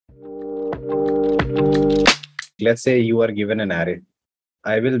let's say you are given an array.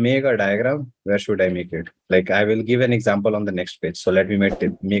 I will make a diagram. Where should I make it? Like I will give an example on the next page. So let me make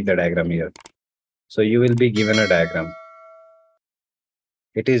the diagram here. So you will be given a diagram.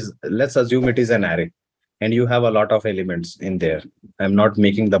 It is, let's assume it is an array and you have a lot of elements in there. I'm not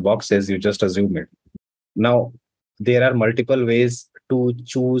making the boxes, you just assume it. Now, there are multiple ways to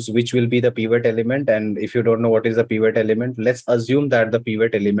choose which will be the pivot element. And if you don't know what is the pivot element, let's assume that the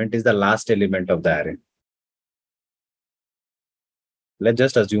pivot element is the last element of the array. Let's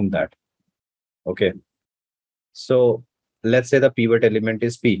just assume that. Okay. So let's say the pivot element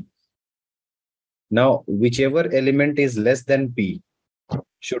is P. Now, whichever element is less than P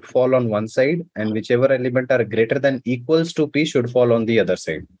should fall on one side, and whichever element are greater than equals to P should fall on the other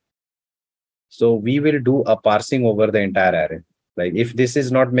side. So we will do a parsing over the entire array. Like if this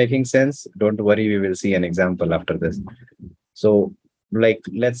is not making sense, don't worry, we will see an example after this. So like,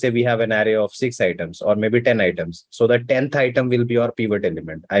 let's say we have an array of 6 items or maybe 10 items. So the 10th item will be our pivot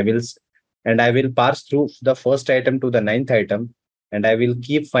element. I will parse through the first item to the 9th item, and I will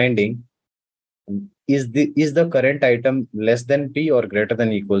keep finding is the current item less than P or greater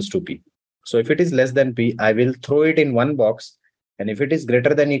than equals to P. So if it is less than P, I will throw it in one box. And if it is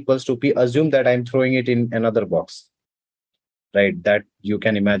greater than equals to P, assume that I'm throwing it in another box, right? That you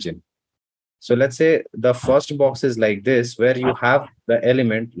can imagine. So let's say the first box is like this, where you have the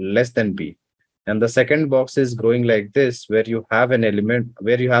element less than P. And the second box is growing like this, where you have an element,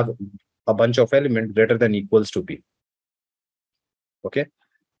 where you have a bunch of elements greater than equals to P. Okay.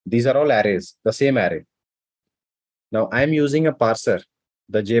 These are all arrays, the same array. Now I'm using a parser,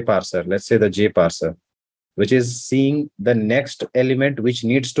 the J parser, let's say the J parser, which is seeing the next element which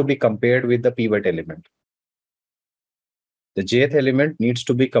needs to be compared with the pivot element. The jth element needs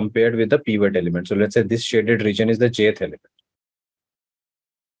to be compared with the pivot element. So let's say this shaded region is the jth element.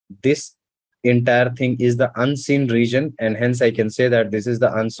 This entire thing is the unseen region, and hence I can say that this is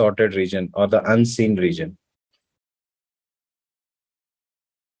the unsorted region or the unseen region.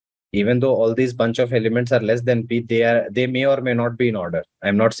 Even though all these bunch of elements are less than P, they may or may not be in order.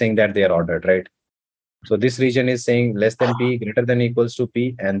 I'm not saying that they are ordered, right? So this region is saying less than P, greater than equals to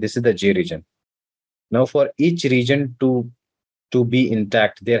P, and this is the J region. Now for each region to be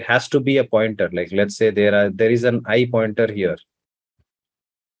intact, there has to be a pointer. Like let's say there is an I pointer here,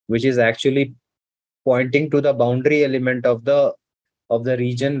 which is actually pointing to the boundary element of the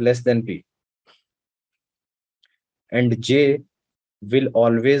region less than P. And J will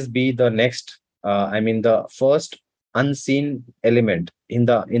always be the next, the first unseen element in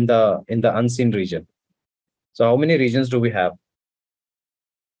the unseen region. So how many regions do we have?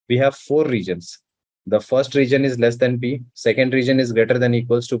 We have 4 regions. The first region is less than P, second region is greater than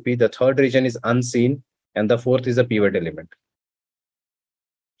equals to P, the third region is unseen, and the fourth is a pivot element.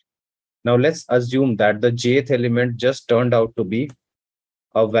 Now let's assume that the jth element just turned out to be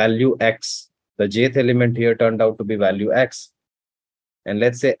a value X. The jth element here turned out to be value X. And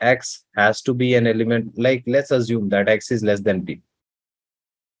let's say X has to be an element, like let's assume that X is less than P.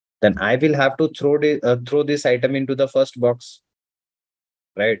 Then I will have to throw this item into the first box,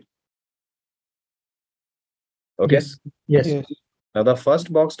 right? Okay. Yes. Now the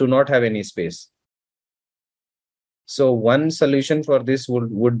first box do not have any space. So one solution for this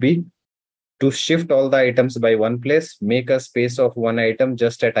would be to shift all the items by one place, make a space of one item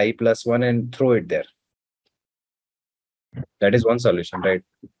just at I plus 1 and throw it there. That is one solution, right?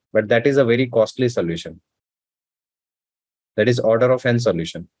 But that is a very costly solution. That is order of n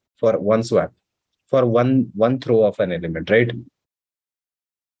solution for one swap, for one throw of an element, right?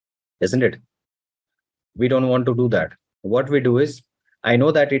 Isn't it? We don't want to do that. What we do is, I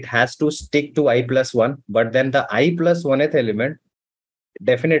know that it has to stick to I plus 1, but then the I plus 1th element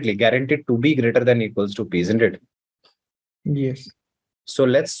definitely guaranteed to be greater than equals to P, isn't it? Yes. So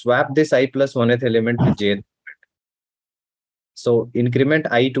let's swap this I plus 1th element with J. So increment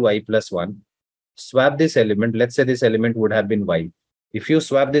I to I plus 1, swap this element. Let's say this element would have been Y. If you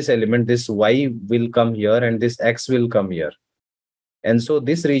swap this element, this Y will come here and this X will come here. And so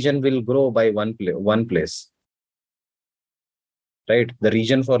this region will grow by one place, right? The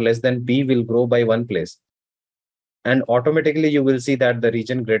region for less than P will grow by one place. And automatically you will see that the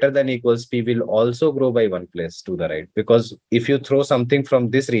region greater than equals P will also grow by one place to the right. Because if you throw something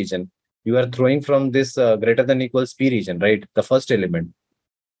from this region, you are throwing from this greater than equals P region, right? The first element.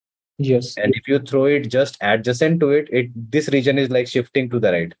 Yes. And if you throw it just adjacent to it, this region is like shifting to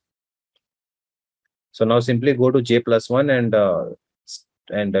the right. So now simply go to J plus 1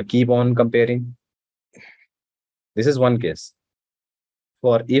 and keep on comparing. This is one case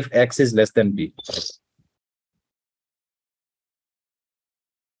for if X is less than P.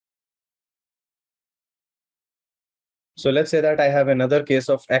 So let's say that I have another case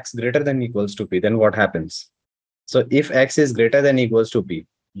of x greater than equals to p, then what happens? So if x is greater than equals to p,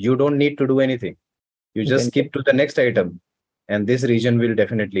 you don't need to do anything. You just skip to the next item and this region will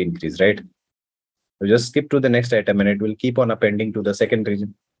definitely increase, right? You just skip to the next item and it will keep on appending to the second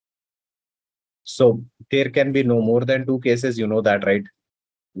region. So there can be no more than two cases, you know that, right?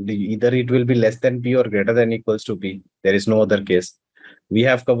 Either it will be less than p or greater than equals to p. There is no other case. We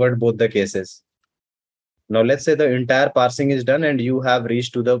have covered both the cases. Now let's say the entire parsing is done and you have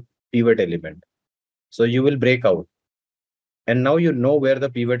reached to the pivot element. So you will break out. And now you know where the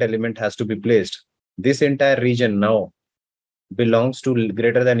pivot element has to be placed. This entire region now belongs to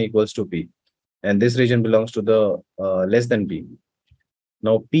greater than equals to p. And this region belongs to the less than p.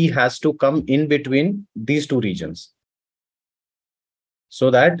 Now p has to come in between these two regions. So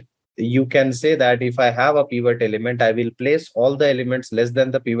that you can say that if I have a pivot element, I will place all the elements less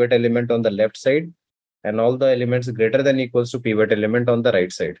than the pivot element on the left side and all the elements greater than equals to pivot element on the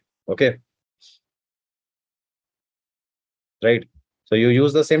right side. Okay. Right. So you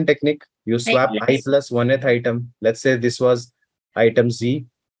use the same technique. You swap I plus 1th item. Let's say this was item Z.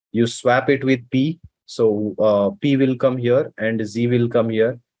 You swap it with P. So P will come here and Z will come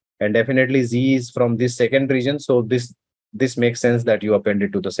here. And definitely Z is from this second region. So this makes sense that you append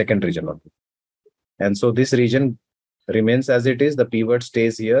it to the second region only. And so this region remains as it is. The pivot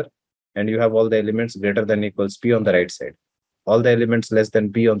stays here. And you have all the elements greater than equals P on the right side. All the elements less than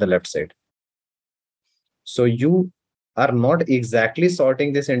P on the left side. So you are not exactly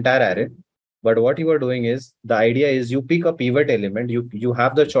sorting this entire array, but what you are doing is the idea is you pick a pivot element. You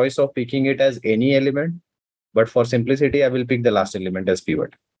have the choice of picking it as any element, but for simplicity, I will pick the last element as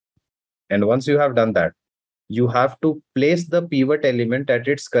pivot. And once you have done that, you have to place the pivot element at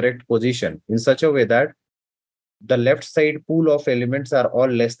its correct position in such a way that the left side pool of elements are all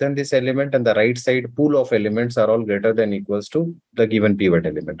less than this element and the right side pool of elements are all greater than equals to the given pivot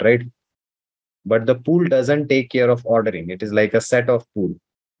element, right? But the pool doesn't take care of ordering. It is like a set of pool,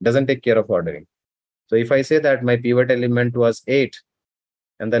 doesn't take care of ordering. So if I say that my pivot element was 8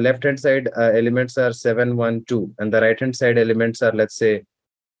 and the left hand side elements are 7, 1, 2 and the right hand side elements are, let's say,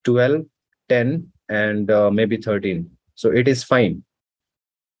 12, 10 and maybe 13. So it is fine.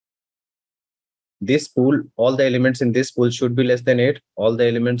 This pool, all the elements in this pool should be less than 8. All the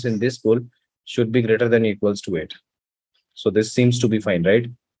elements in this pool should be greater than equals to 8. So this seems to be fine, right?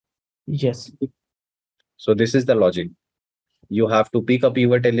 Yes. So this is the logic. You have to pick a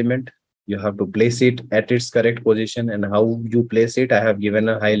pivot element. You have to place it at its correct position, and how you place it, I have given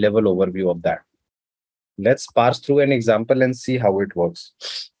a high level overview of that. Let's parse through an example and see how it works.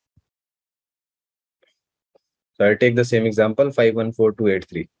 So I'll take the same example,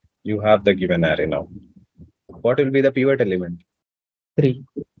 514283. You have the given array now. What will be the pivot element? 3.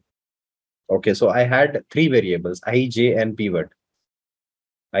 Okay, so I had three variables, I, J, and pivot.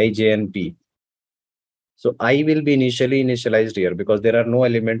 I, J, and P. So I will be initialized here because there are no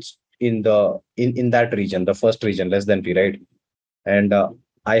elements in that region, the first region less than P, right? And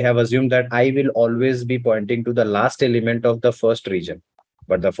I have assumed that I will always be pointing to the last element of the first region,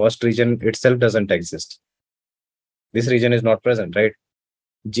 but the first region itself doesn't exist. This region is not present, right?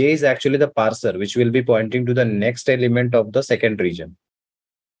 J is actually the parser, which will be pointing to the next element of the second region.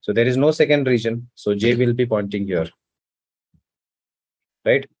 So there is no second region. So J will be pointing here,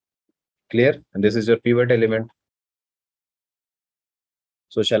 right? Clear? And this is your pivot element.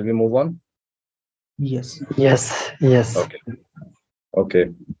 So shall we move on? Yes. Yes. Yes. Okay. Okay.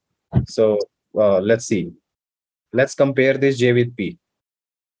 So let's see. Let's compare this J with P.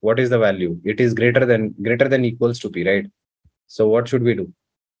 What is the value? It is greater than equals to P, right? So what should we do?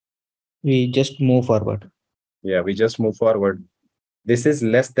 We just move forward. Yeah, we just move forward. This is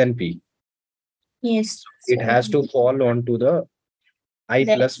less than P. Yes. It has to fall onto the I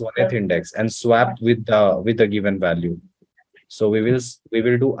plus 1th index and swap with the given value. So we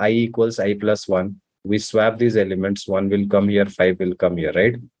will do I equals I plus 1. We swap these elements. 1 will come here, 5 will come here,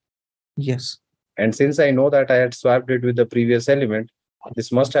 right? Yes. And since I know that I had swapped it with the previous element,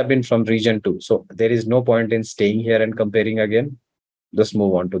 this must have been from region 2. So there is no point in staying here and comparing again. Just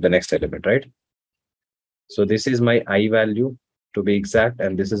move on to the next element, right? So this is my I value to be exact,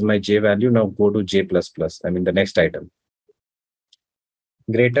 and this is my J value. Now go to J plus plus. I mean the next item.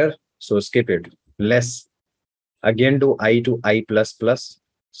 Greater, so skip it. Less, again do I to I plus plus.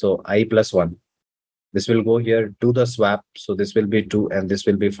 So I plus 1. This will go here, do the swap. So this will be 2 and this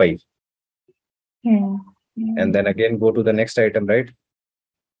will be 5. And then again go to the next item, right?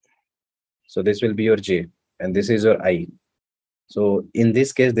 So this will be your J and this is your I. So in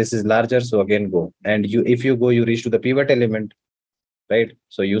this case, this is larger. So again go. And if you go, you reach to the pivot element, right?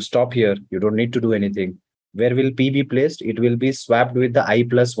 So you stop here. You don't need to do anything. Where will P be placed? It will be swapped with the I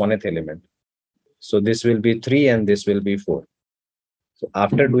plus 1th element. So this will be 3 and this will be 4. So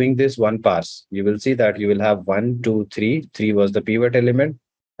after doing this one pass, you will see that you will have 1, 2, 3. 3 was the pivot element.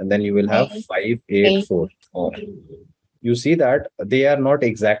 And then you will have 5, 8, 4. You see that they are not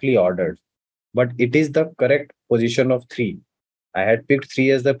exactly ordered, but it is the correct position of 3. I had picked 3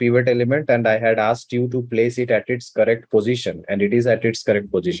 as the pivot element and I had asked you to place it at its correct position, and it is at its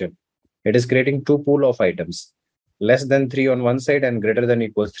correct position. It is creating two pool of items, less than 3 on one side and greater than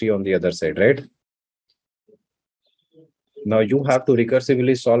equals 3 on the other side, right? Now you have to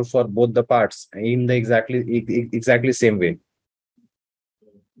recursively solve for both the parts in the exactly same way.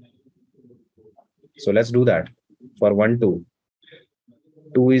 So let's do that. For 1, 2.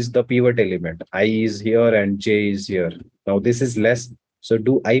 2 is the pivot element. I is here and J is here. Now this is less. So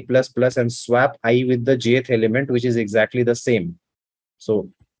do I plus plus and swap I with the jth element, which is exactly the same.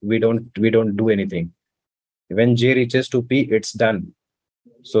 So we don't do anything. When J reaches to P, it's done.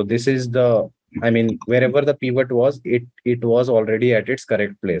 So this is the, I mean, wherever the pivot was, it was already at its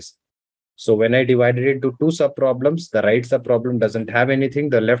correct place. So when I divided it into two subproblems, the right subproblem doesn't have anything.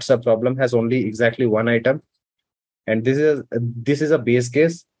 The left subproblem has only exactly one item. And this is a base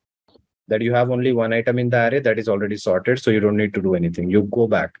case that you have only one item in the array that is already sorted. So you don't need to do anything. You go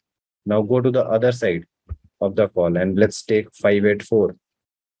back. Now go to the other side of the call and let's take 584.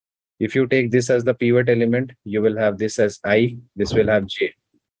 If you take this as the pivot element, you will have this as I, this will have J.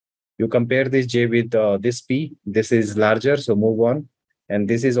 You compare this J with this P, this is larger, so move on. And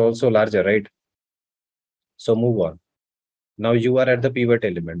this is also larger, right? So move on. Now you are at the pivot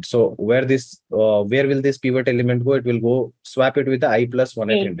element. So where will this pivot element go? It will go swap it with the I plus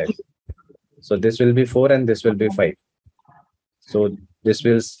 1th index. So this will be 4 and this will be 5. So this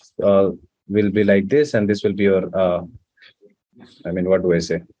will be like this, and this will be your what do I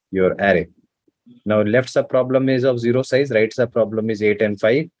say? Your array. Now left subproblem is of 0 size, right subproblem is 8 and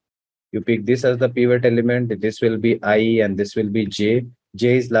 5. You pick this as the pivot element. This will be I and this will be J.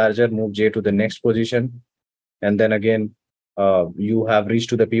 J is larger, move J to the next position. And then again, you have reached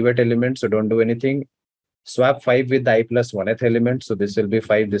to the pivot element, so don't do anything. Swap 5 with the I plus 1th element. So this will be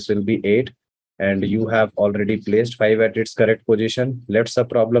 5, this will be 8. And you have already placed 5 at its correct position. Left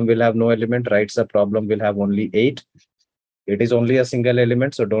subproblem will have no element. Right subproblem will have only 8. It is only a single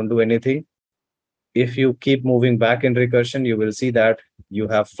element, so don't do anything. If you keep moving back in recursion, you will see that you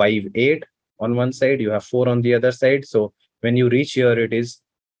have 5, 8 on one side, you have 4 on the other side. So when you reach here, it is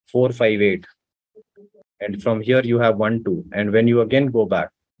 4, 5, 8. And from here, you have 1, 2. And when you again go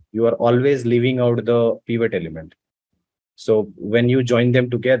back, you are always leaving out the pivot element. So when you join them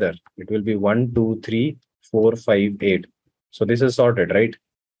together, it will be 1, 2, 3, 4, 5, 8. So this is sorted, right?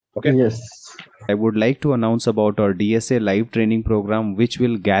 Okay. Yes. I would like to announce about our DSA live training program, which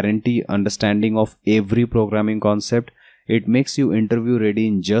will guarantee understanding of every programming concept. It makes you interview ready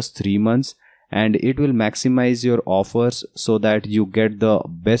in just 3 months, and it will maximize your offers so that you get the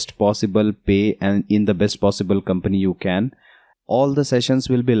best possible pay and in the best possible company you can. All the sessions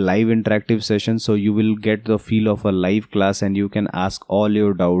will be live interactive sessions, so you will get the feel of a live class and you can ask all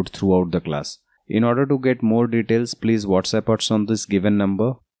your doubts throughout the class. In order to get more details, please WhatsApp us on this given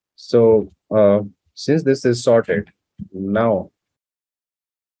number. So since this is sorted, now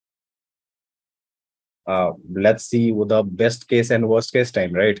let's see the best case and worst case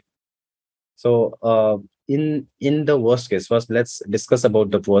time, right? So in the worst case, first let's discuss about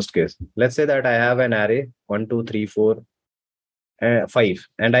the worst case. Let's say that I have an array 1, 2, 3, 4, 5,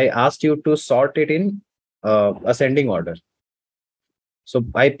 and I asked you to sort it in ascending order. So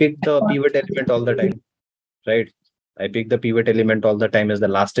I pick the pivot element all the time, right? I pick the pivot element all the time as the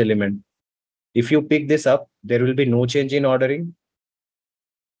last element. If you pick this up, there will be no change in ordering.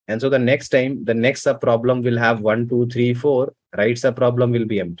 And so the next time, the next subproblem will have 1, 2, 3, 4. Right subproblem will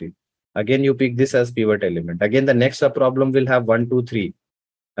be empty. Again, you pick this as pivot element. Again, the next subproblem will have 1, 2, 3.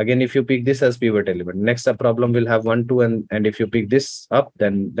 Again, if you pick this as pivot element, next subproblem will have 1, 2, and if you pick this up,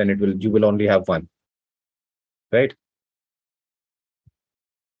 then you will only have 1. Right?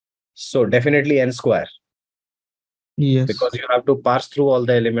 So definitely n square. Yes. Because you have to parse through all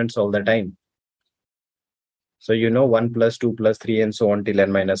the elements all the time. So 1 plus 2 plus 3 and so on till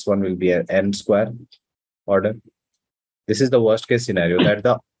n minus 1 will be an n square order. This is the worst case scenario,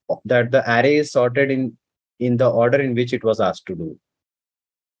 that the array is sorted in the order in which it was asked to do.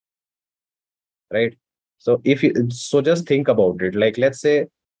 Right? So just think about it. Like, let's say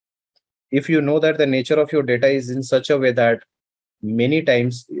if you know that the nature of your data is in such a way that many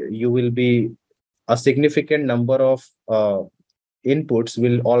times you will be a significant number of inputs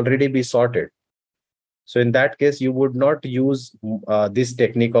will already be sorted. So in that case, you would not use this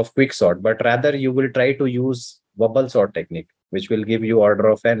technique of quick sort, but rather you will try to use bubble sort technique, which will give you order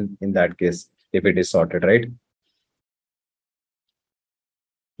of n in that case, if it is sorted, right?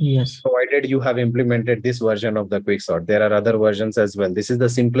 Yes. Provided you have implemented this version of the quick sort. There are other versions as well. This is the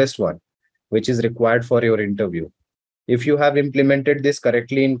simplest one, which is required for your interview. If you have implemented this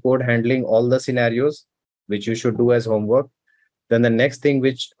correctly in code, handling all the scenarios, which you should do as homework, then the next thing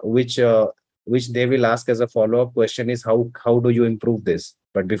which they will ask as a follow-up question is how do you improve this?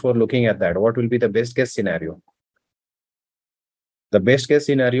 But before looking at that, what will be the best case scenario? The best case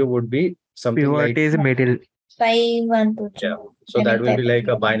scenario would be something Pivot like, is middle. 5, 1, 2, 3. yeah. So that will be like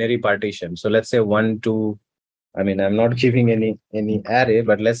a binary partition. So let's say 1, 2. I mean, I'm not giving any array,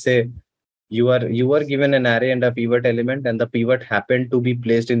 but let's say you were given an array and a pivot element, and the pivot happened to be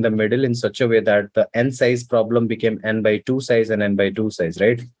placed in the middle in such a way that the n size problem became n by 2 size and n by 2 size,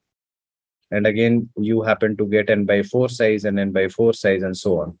 right? And again, you happen to get n by 4 size and n by 4 size and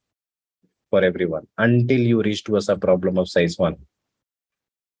so on for everyone until you reach to a subproblem of size 1.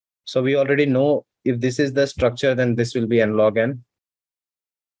 So we already know if this is the structure, then this will be NlogN,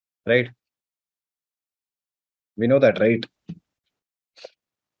 right? We know that, right?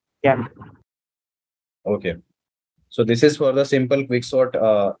 Yeah. Okay. So this is for the simple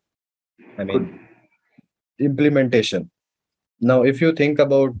quicksort, implementation. Now, if you think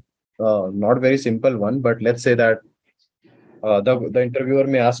about not very simple one, but let's say that the interviewer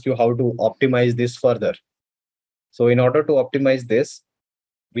may ask you how to optimize this further. So in order to optimize this,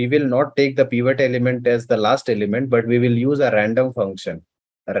 we will not take the pivot element as the last element, but we will use a random function,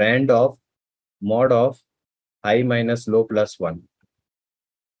 rand of mod of high minus low plus 1.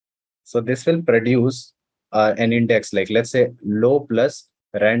 So this will produce an index, like let's say low plus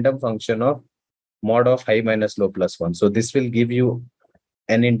random function of mod of high minus low plus 1. So this will give you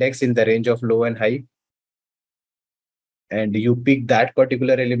an index in the range of low and high, and you pick that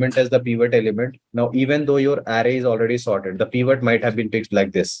particular element as the pivot element. Now, even though your array is already sorted, the pivot might have been picked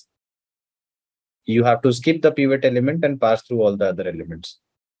like this. You have to skip the pivot element and pass through all the other elements,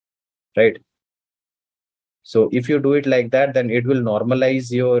 right? So if you do it like that, then it will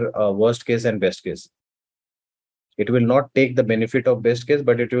normalize your worst case and best case. It will not take the benefit of best case,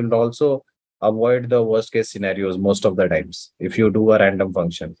 but it will also avoid the worst case scenarios most of the times if you do a random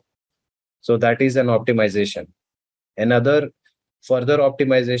function. So that is an optimization. Another further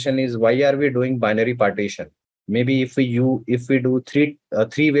optimization is, why are we doing binary partition? Maybe if we do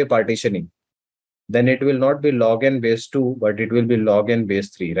three-way partitioning, then it will not be log n base 2, but it will be log n base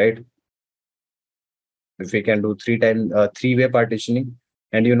 3, right? If we can do three-way partitioning,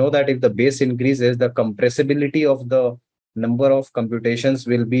 and you know that if the base increases, the compressibility of the number of computations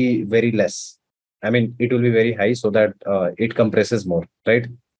will be very less. I mean, it will be very high so that it compresses more, right?